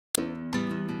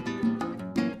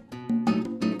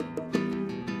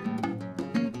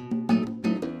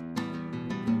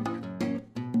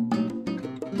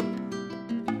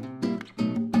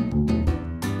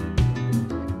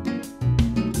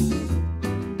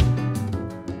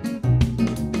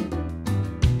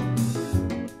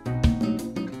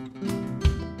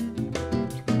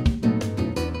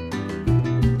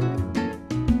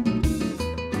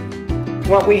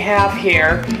what we have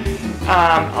here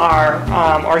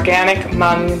are organic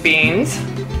mung beans in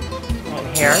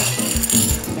here.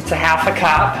 It's a half a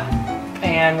cup,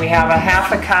 and we have a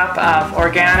half a cup of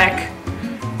organic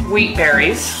wheat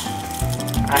berries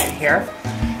right here.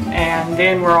 And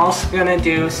then we're also going to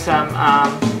do some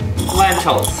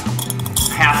lentils,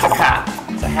 half a cup.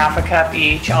 It's a half a cup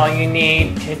each. All you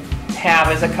need to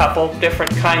have is a couple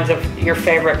different kinds of your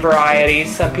favorite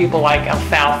varieties. Some people like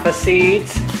alfalfa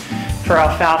seeds for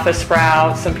alfalfa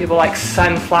sprouts. Some people like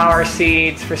sunflower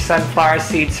seeds for sunflower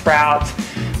seed sprouts.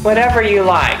 Whatever you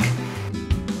like.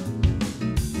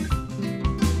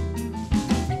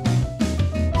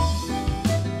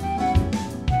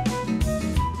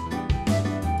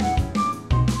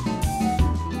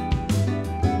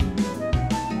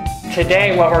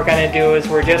 Today what we're going to do is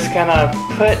we're just going to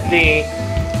put the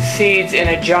seeds in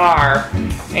a jar,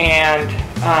 and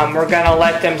we're going to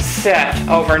let them sit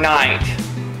overnight.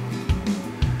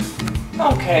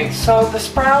 Okay, so the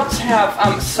sprouts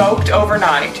have soaked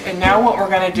overnight, and now what we're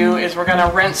going to do is we're going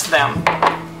to rinse them,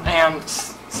 and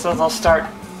so they'll start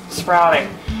sprouting.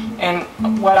 And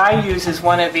what I use is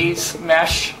one of these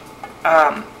mesh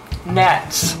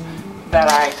nets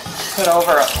that I put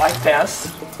over it like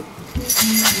this.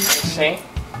 See?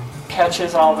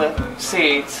 Catches all the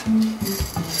seeds.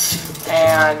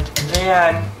 And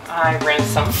then I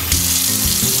rinse them like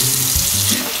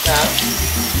that.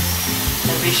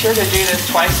 And be sure to do this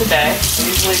twice a day. I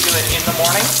usually do it in the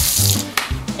morning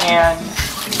and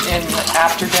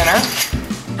after dinner.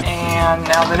 And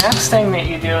now the next thing that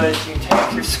you do is you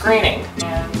take your screening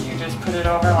and you just put it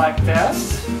over like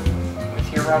this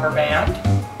with your rubber band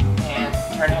and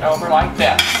turn it over like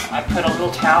this. I put a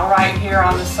little towel right here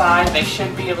on the side. They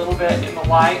should be a little bit in the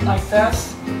light like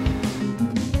this.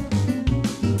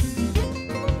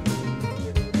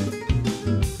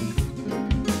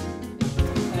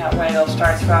 That way they'll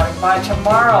start sprouting. By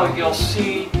tomorrow you'll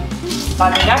see, by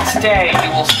the next day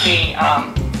you will see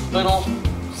little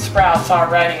sprouts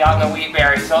already on the wheat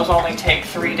berries. Those only take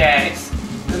 3 days.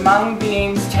 The mung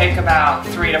beans take about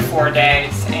 3 to 4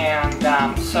 days, and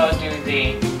so do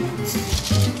the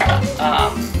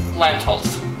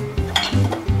lentils.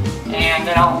 And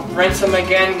then I'll rinse them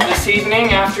again this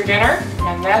evening after dinner,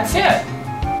 and that's it.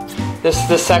 This is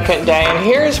the second day, and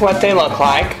here's what they look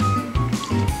like.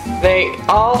 They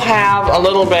all have a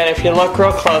little bit, if you look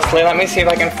real closely, let me see if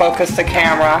I can focus the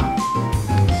camera.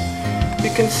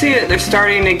 You can see that they're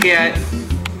starting to get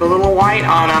the little white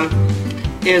on them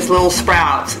is little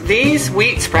sprouts. These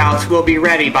wheat sprouts will be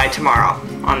ready by tomorrow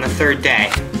on the 3rd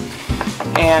day.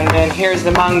 And then here's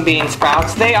the mung bean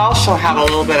sprouts. They also have a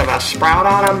little bit of a sprout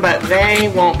on them, but they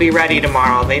won't be ready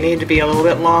tomorrow. They need to be a little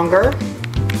bit longer.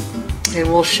 And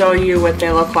we'll show you what they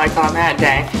look like on that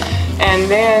day. And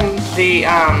then the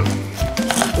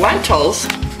lentils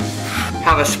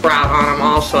have a sprout on them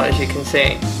also, as you can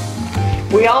see.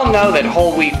 We all know that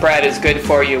whole wheat bread is good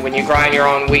for you when you grind your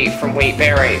own wheat from wheat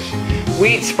berries.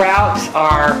 Wheat sprouts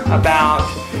are about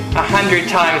 100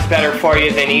 times better for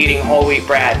you than eating whole wheat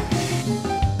bread.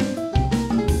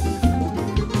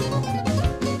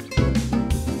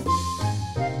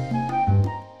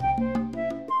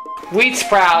 Wheat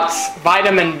sprouts,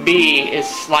 vitamin B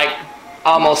is like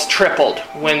almost tripled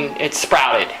when it's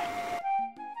sprouted.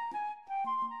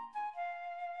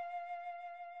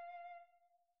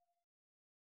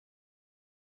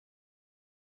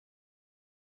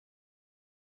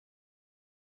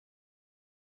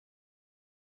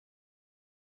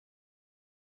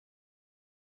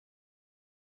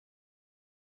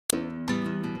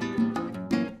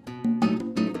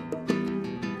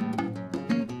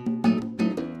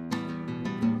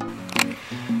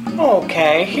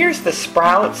 Okay, here's the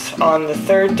sprouts on the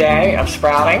 3rd day of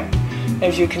sprouting.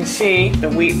 As you can see, the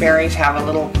wheat berries have a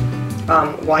little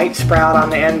white sprout on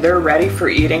the end. They're ready for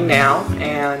eating now,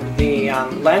 and the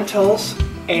lentils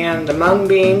and the mung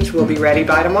beans will be ready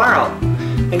by tomorrow.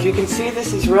 As you can see,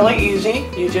 this is really easy.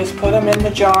 You just put them in the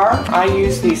jar. I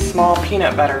use these small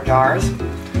peanut butter jars,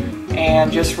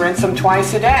 and just rinse them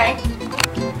twice a day.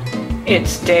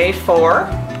 It's day 4.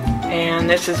 And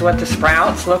this is what the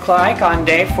sprouts look like on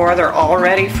day 4. They're all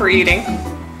ready for eating.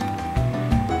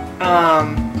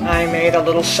 I made a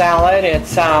little salad.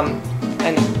 It's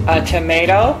a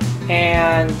tomato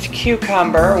and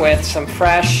cucumber with some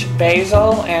fresh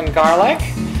basil and garlic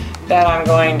that I'm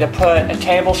going to put a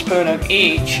tablespoon of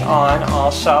each on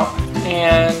also.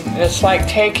 And it's like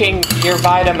taking your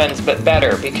vitamins but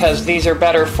better, because these are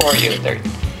better for you.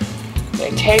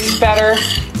 They taste better.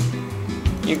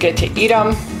 You get to eat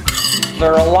them.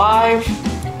 They're alive,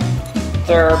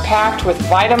 they're packed with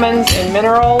vitamins and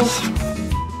minerals,